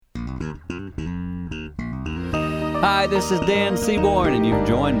Hi, this is Dan Seaborn, and you've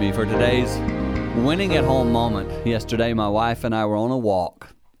joined me for today's Winning at Home moment. Yesterday, my wife and I were on a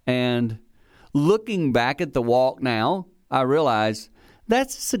walk, and looking back at the walk now, I realize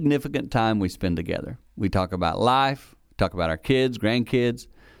that's a significant time we spend together. We talk about life, talk about our kids, grandkids,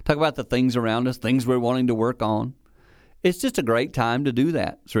 talk about the things around us, things we're wanting to work on. It's just a great time to do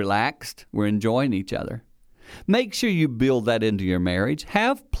that. It's relaxed. We're enjoying each other. Make sure you build that into your marriage.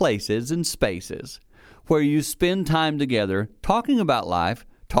 Have places and spaces where you spend time together talking about life,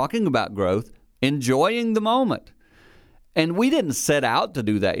 talking about growth, enjoying the moment. And we didn't set out to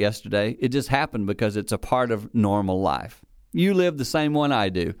do that yesterday. It just happened because it's a part of normal life. You live the same one I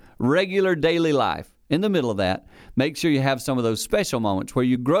do. Regular daily life. In the middle of that, make sure you have some of those special moments where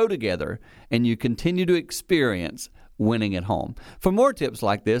you grow together and you continue to experience winning at home. For more tips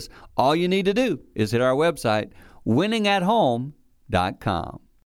like this, all you need to do is hit our website, winningathome.com.